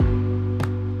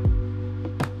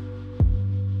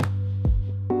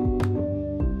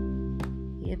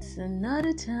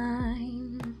another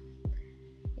time.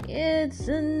 It's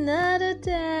another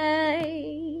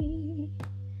day.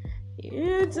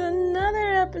 It's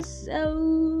another episode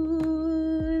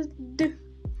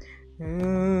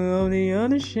of the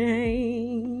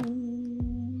Unashamed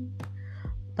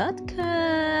podcast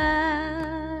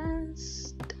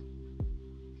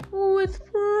with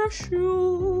Precious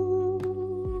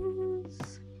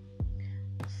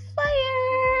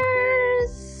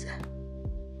Fires.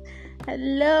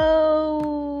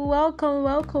 Hello,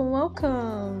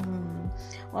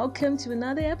 welcome to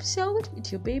another episode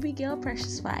with your baby girl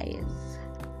Precious Fires.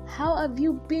 How have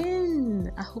you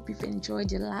been? I hope you've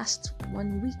enjoyed your last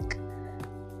 1 week,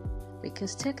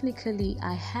 because technically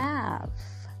I have,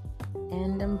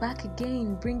 and I'm back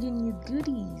again bringing you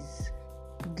goodies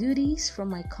from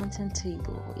my content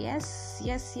table. Yes.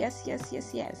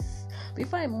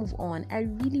 Before I move on, I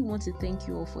really want to thank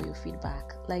you all for your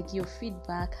feedback. Like, your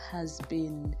feedback has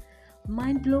been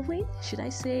mind-blowing, should I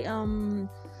say.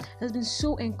 Has been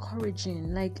so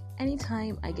encouraging. Like,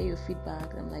 anytime I get your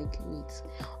feedback, I'm like, wait,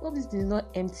 all this is not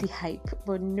empty hype.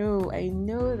 But no, I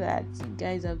know that you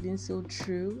guys have been so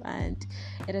true, and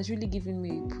it has really given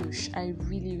me a push. I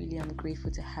really am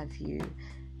grateful to have you.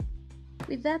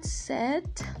 With that said,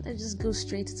 let's just go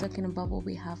straight to talking about what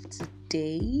we have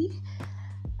today.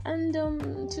 And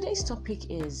today's topic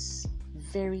is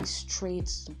very straight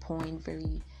to the point,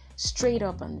 very straight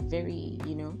up, and very,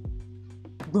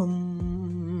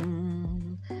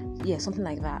 boom. Yeah, something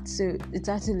like that. So the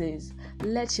title is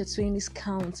Let Your 20s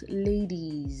Count,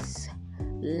 Ladies.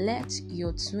 Let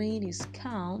your 20s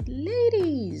count,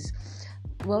 ladies.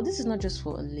 Well, this is not just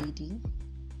for a lady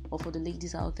or for the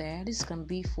ladies out there. This can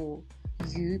be for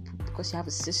you, because you have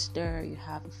a sister, you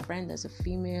have a friend that's a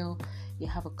female, you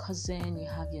have a cousin, you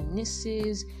have your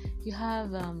nieces, you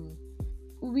have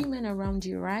women around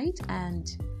you, right? And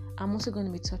I'm also going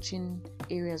to be touching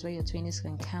areas where your 20s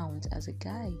can count as a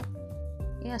guy.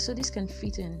 Yeah, so this can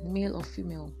fit in male or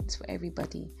female. It's for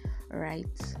everybody, alright?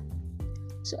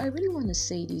 So I really want to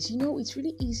say this. It's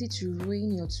really easy to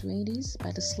ruin your 20s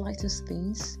by the slightest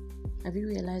things. Have you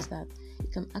realized that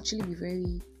it can actually be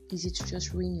very easy to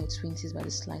just ruin your 20s by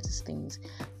the slightest things?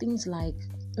 Things like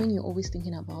when you're always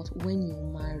thinking about when you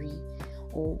marry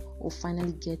or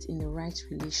finally get in the right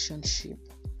relationship.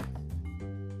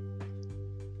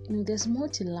 There's more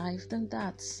to life than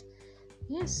that.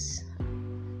 Yes,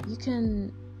 you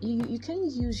can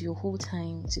use your whole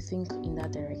time to think in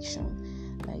that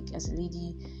direction. Like, as a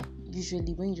lady,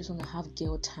 usually when you just want to have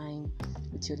girl time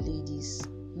with your ladies,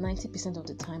 90% of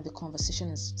the time the conversation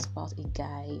is about a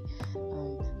guy,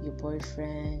 your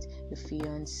boyfriend, your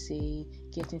fiance,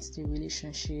 getting into the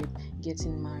relationship,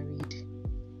 getting married.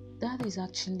 That is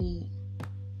actually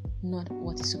not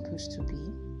what it's supposed to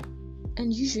be.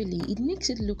 And usually it makes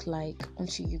it look like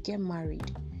until you get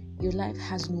married, your life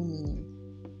has no meaning.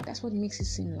 That's what it makes it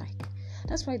seem like.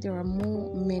 That's why there are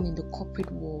more men in the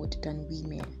corporate world than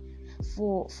women.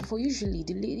 For usually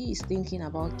the lady is thinking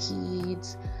about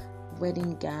kids,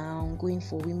 wedding gown, going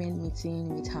for women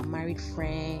meeting with her married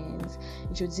friends,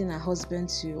 introducing her husband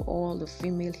to all the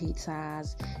female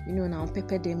haters, now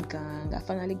pepper them gang, I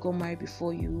finally got married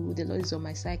before you, the Lord is on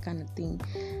my side kind of thing.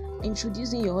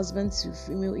 Introducing your husband to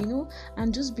female,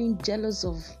 and just being jealous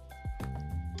of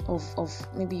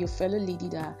maybe your fellow lady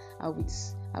that are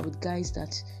with guys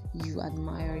that you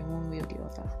admire in one way or the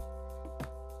other.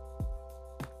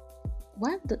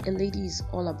 While a lady is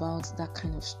all about that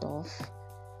kind of stuff,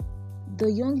 the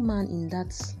young man in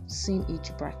that same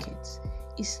age bracket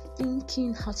is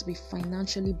thinking how to be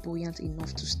financially buoyant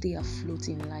enough to stay afloat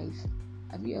in life.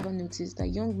 Have you ever noticed that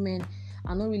young men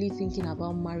are not really thinking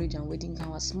about marriage and wedding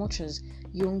gown as much as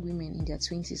young women in their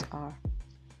 20s are?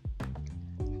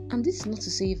 And this is not to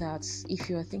say that if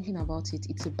you are thinking about it,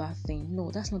 it's a bad thing.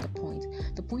 No, that's not the point.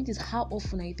 The point is, how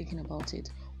often are you thinking about it?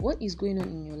 What is going on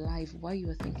in your life while you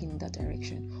are thinking in that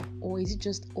direction? Or is it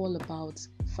just all about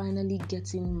finally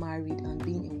getting married and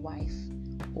being a wife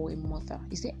or a mother?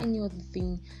 Is there any other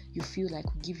thing you feel like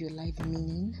will give your life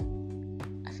meaning?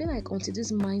 I feel like until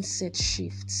this mindset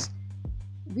shifts,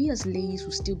 we as ladies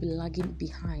will still be lagging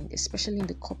behind, especially in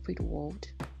the corporate world.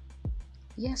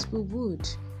 Yes, we would.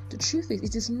 The truth is,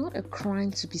 it is not a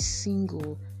crime to be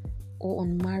single or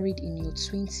unmarried in your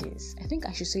 20s. I think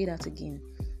I should say that again.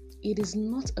 It is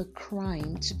not a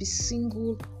crime to be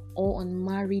single or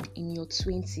unmarried in your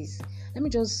 20s. Let me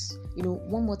just,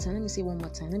 one more time. Let me say one more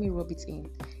time. Let me rub it in.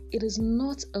 It is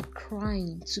not a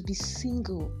crime to be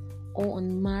single or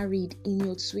unmarried in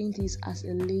your 20s as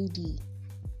a lady.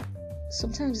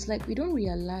 Sometimes it's like we don't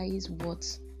realize what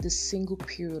the single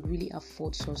period really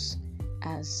affords us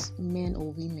as men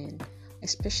or women.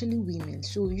 especially women.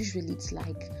 So usually it's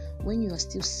like when you are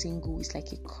still single, it's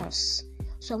like a curse.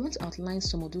 So I want to outline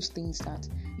some of those things that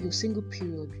your single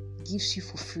period gives you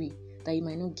for free that you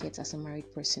might not get as a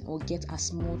married person, or get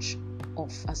as much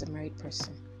of as a married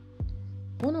person.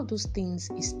 One of those things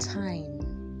is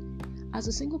time. As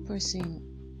a single person,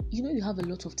 you have a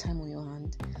lot of time on your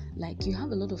hand. Like, you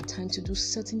have a lot of time to do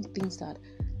certain things that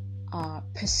are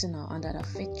personal and that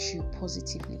affect you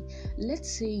positively.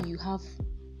 Let's say you have,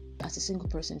 as a single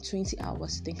person, 20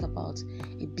 hours to think about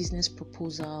a business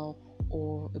proposal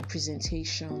or a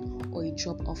presentation or a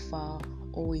job offer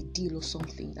or a deal or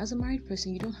something. As a married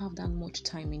person, you don't have that much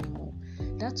time anymore.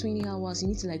 That 20 hours, you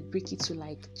need to break it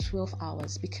to 12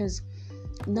 hours, because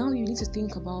now you need to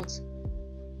think about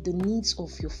the needs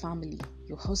of your family,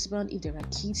 your husband. If there are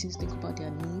kids, you need to think about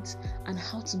their needs and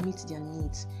how to meet their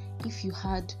needs. If you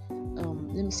had,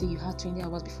 let me say you had 20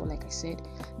 hours before, like I said,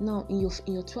 now in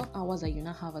your 12 hours that you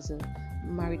now have as a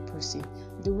married person,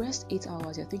 the rest 8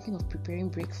 hours, you're thinking of preparing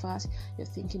breakfast, you're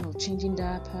thinking of changing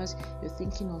diapers, you're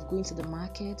thinking of going to the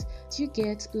market. Do you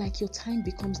get, your time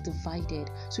becomes divided,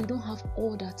 so you don't have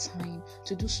all that time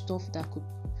to do stuff that could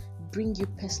bring you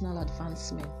personal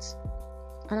advancement.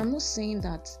 And I'm not saying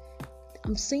that,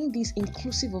 I'm saying this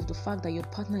inclusive of the fact that your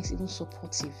partner is even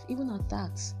supportive. Even at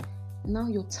that, now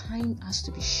your time has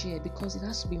to be shared, because it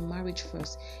has to be marriage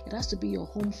first. It has to be your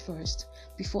home first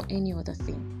before any other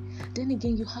thing. Then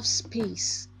again, you have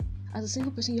space. As a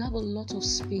single person, you have a lot of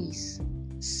space.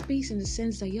 Space in the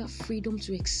sense that you have freedom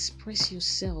to express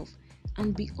yourself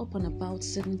and be up and about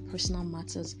certain personal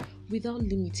matters without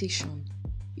limitation.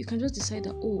 You can just decide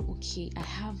that,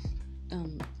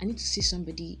 I need to see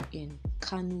somebody in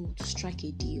Kanu to strike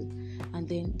a deal, and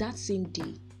then that same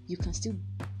day you can still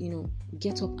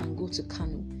get up and go to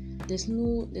Kanu. There's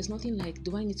nothing like,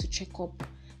 do I need to check up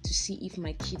to see if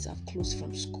my kids have closed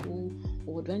from school,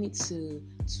 or do I need to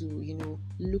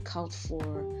look out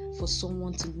for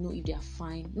someone to know if they are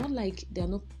fine? Not like they are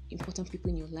not important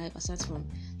people in your life aside from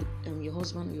your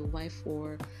husband or your wife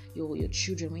or your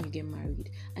children when you get married.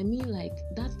 I mean,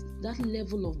 that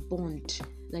level of bond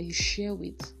that you share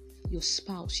with your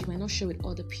spouse, you might not share with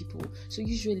other people. So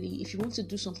usually, if you want to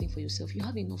do something for yourself, you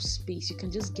have enough space. You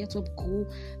can just get up, go,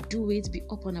 do it, be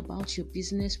up and about your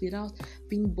business without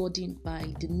being burdened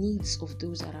by the needs of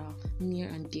those that are near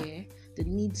and dear, the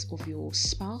needs of your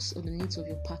spouse or the needs of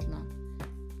your partner.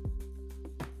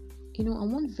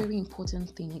 And one very important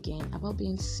thing again about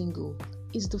being single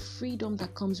is the freedom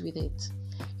that comes with it.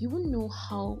 You won't know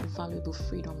how valuable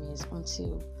freedom is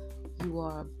until you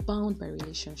are bound by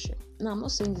relationship. Now, I'm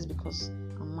not saying this because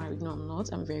I'm married. No, I'm not.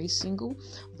 I'm very single.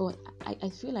 But I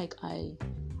feel like I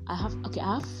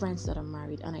have friends that are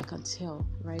married, and I can tell,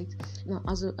 right? Now,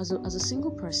 as a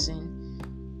single person,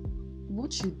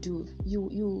 what you do,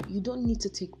 you don't need to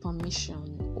take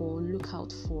permission or look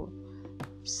out for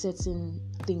certain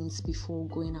things before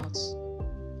going out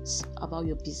about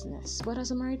your business. But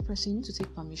as a married person, you need to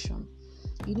take permission.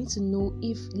 You need to know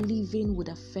if leaving would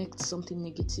affect something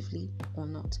negatively or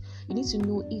not. You need to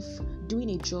know if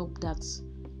doing a job that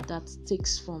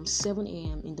takes from 7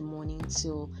 a.m. in the morning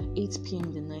till 8 p.m.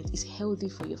 in the night is healthy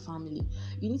for your family.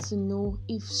 You need to know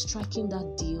if striking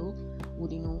that deal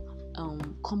would,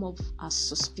 come up as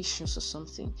suspicious or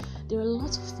something. There are a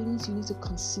lot of things you need to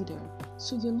consider,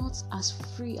 so you're not as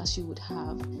free as you would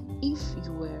have if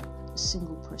you were a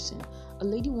single person. A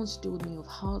lady once told me of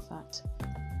how that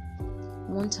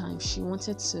one time she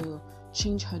wanted to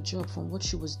change her job from what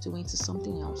she was doing to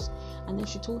something else, and then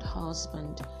she told her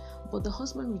husband, but the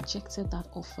husband rejected that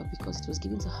offer because it was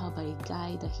given to her by a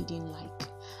guy that he didn't like.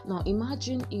 Now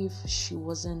imagine if she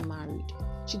wasn't married.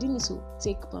 She didn't need to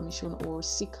take permission or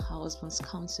seek her husband's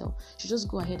counsel. She just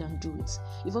go ahead and do it.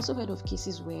 You've also heard of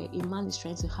cases where a man is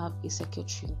trying to have a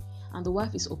secretary and the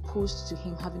wife is opposed to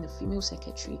him having a female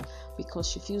secretary because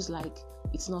she feels like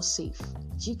it's not safe.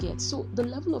 Do you get? So the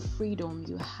level of freedom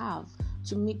you have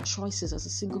to make choices as a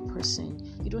single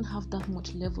person, you don't have that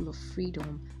much level of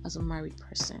freedom as a married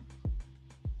person.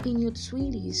 In your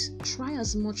 20s, try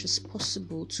as much as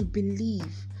possible to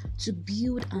believe, to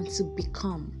build, and to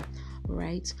become.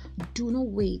 Right? Do not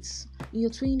wait. In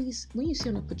your 20s, when you see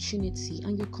an opportunity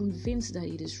and you're convinced that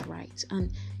it is right,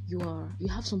 and you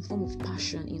have some form of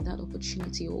passion in that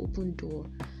opportunity or open door,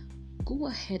 go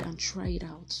ahead and try it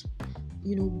out.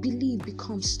 Believe,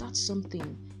 become, start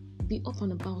something, be up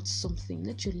and about something.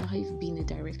 Let your life be in a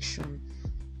direction.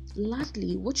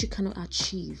 Lastly, what you cannot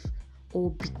achieve or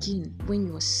begin when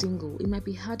you are single, it might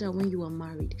be harder when you are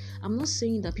married. I'm not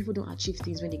saying that people don't achieve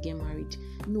things when they get married.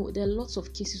 No, there are lots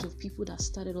of cases of people that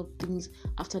started up things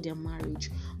after their marriage.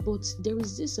 But there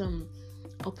is this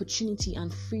opportunity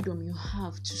and freedom you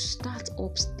have to start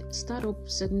up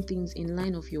certain things in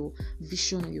line of your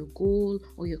vision or your goal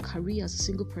or your career as a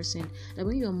single person, that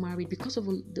when you are married, because of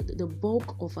the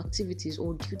bulk of activities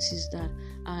or duties that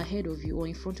are ahead of you or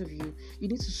in front of you, you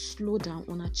need to slow down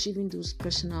on achieving those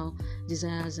personal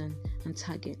desires and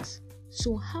targets.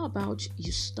 So how about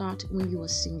you start when you are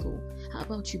single? How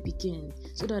about you begin,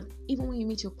 so that even when you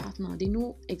meet your partner, they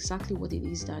know exactly what it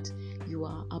is that you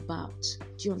are about.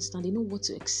 Do you understand? They know what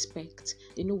to expect.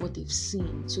 They know what they've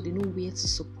seen, so they know where to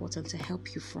support and to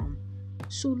help you from.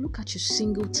 So look at your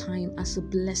single time as a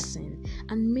blessing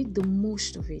and make the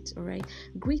most of it, all right?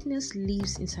 Greatness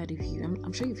lives inside of you.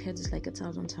 I'm sure you've heard this like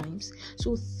 1,000 times.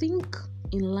 So think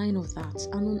in line of that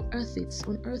and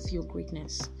unearth your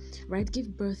greatness, right?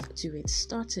 Give birth to it.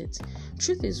 Start it.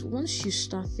 Truth is, once you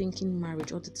start thinking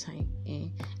marriage all the time,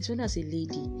 especially as a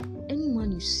lady, any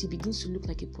man you see begins to look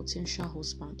like a potential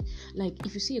husband. Like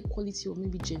if you see a quality of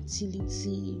maybe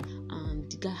gentility and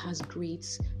the guy has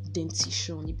great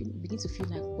dentition, you begin to feel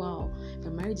like, wow, if I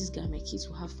marry this guy, my kids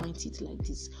will have fine teeth like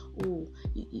this. Oh,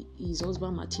 he's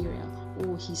husband material.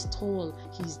 Oh, he's tall,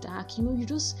 he's dark. It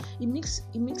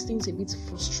makes things a bit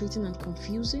frustrating and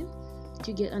confusing.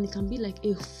 You get, and it can be like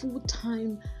a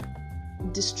full-time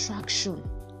distraction.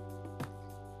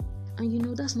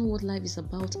 And that's not what life is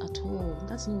about at all.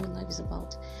 That's not what life is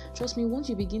about. Trust me, once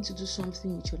you begin to do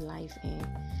something with your life,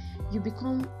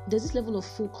 there's this level of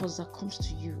focus that comes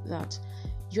to you that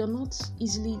you're not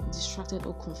easily distracted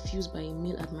or confused by a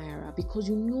male admirer, because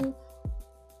you know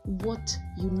what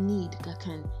you need that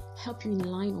can help you in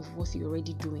line of what you're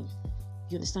already doing.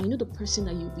 You understand? You know the person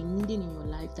that you'll be needing in your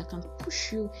life that can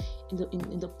push you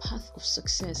in the path of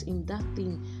success in that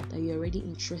thing that you're already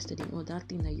interested in, or that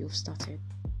thing that you've started.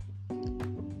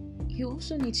 You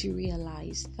also need to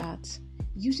realize that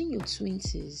using your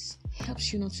 20s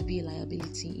helps you not to be a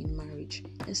liability in marriage,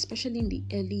 especially in the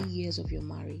early years of your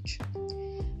marriage.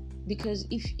 Because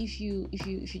if you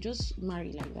just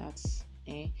marry like that,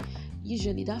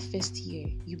 usually that first year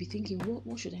you'll be thinking,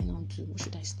 what should I now do? What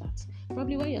should I start?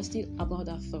 Probably while you're still about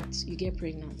that thought, you get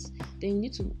pregnant. Then you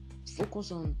need to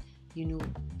focus on,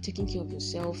 taking care of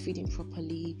yourself, feeding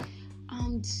properly,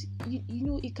 and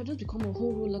it can just become a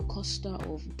whole roller coaster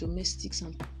of domestics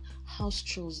and house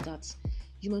chores that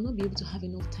you might not be able to have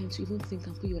enough time to even think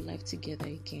and put your life together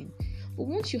again. But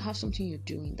once you have something you're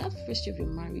doing, that first year of your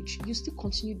marriage, you still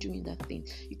continue doing that thing.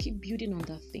 You keep building on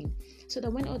that thing, so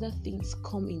that when other things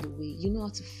come in the way, you know how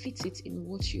to fit it in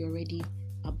what you're already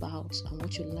about and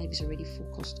what your life is already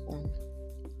focused on.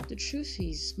 The truth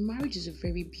is, marriage is a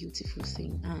very beautiful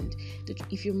thing, and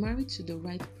if you're married to the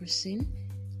right person,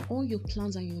 all your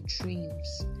plans and your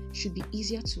dreams should be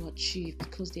easier to achieve,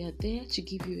 because they are there to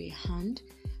give you a hand,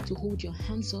 to hold your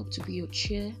hands up, to be your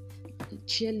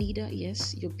cheerleader,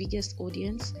 yes, your biggest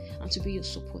audience, and to be your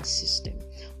support system.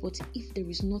 But if there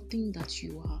is nothing that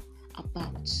you are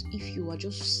about, if you are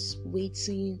just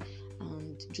waiting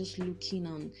and just looking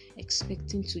and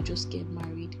expecting to just get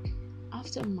married,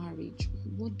 after marriage,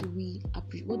 what do we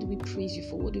praise you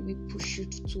for? What do we push you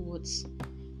towards?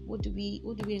 What do we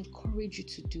encourage you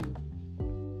to do?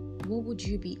 What would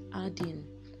you be adding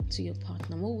to your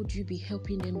partner? What would you be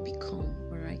helping them become?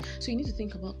 All right. So you need to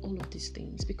think about all of these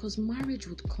things, because marriage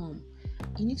would come.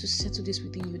 You need to settle this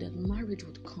within you that marriage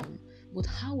would come. But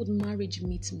how would marriage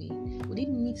meet me? Would it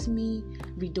meet me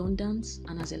redundant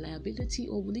and as a liability,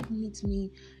 or would it meet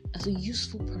me as a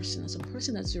useful person, as a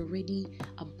person that's already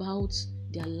about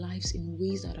their lives in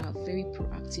ways that are very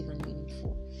proactive and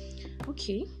meaningful?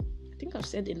 Okay, I think I've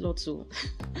said a lot, so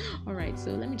all right,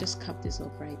 so let me just cap this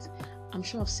up, right? I'm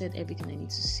sure I've said everything I need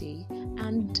to say,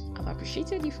 and I've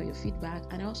appreciated you for your feedback,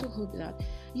 and I also hope that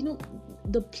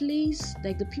the plays,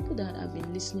 like the people that have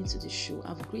been listening to the show,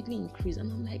 have greatly increased,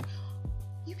 and I'm like,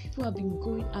 you people have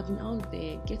been out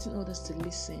there getting others to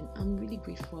listen. I'm really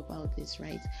grateful about this,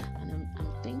 right? And I'm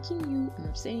thanking you, and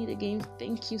I'm saying it again,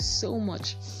 thank you so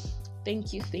much.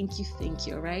 Thank you.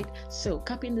 All right. So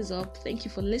capping this up, thank you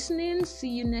for listening. See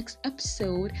you next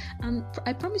episode. And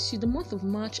I promise you, the month of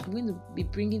March, I'm going to be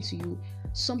bringing to you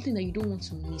something that you don't want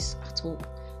to miss at all.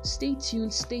 Stay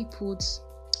tuned, stay put.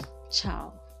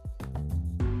 Ciao.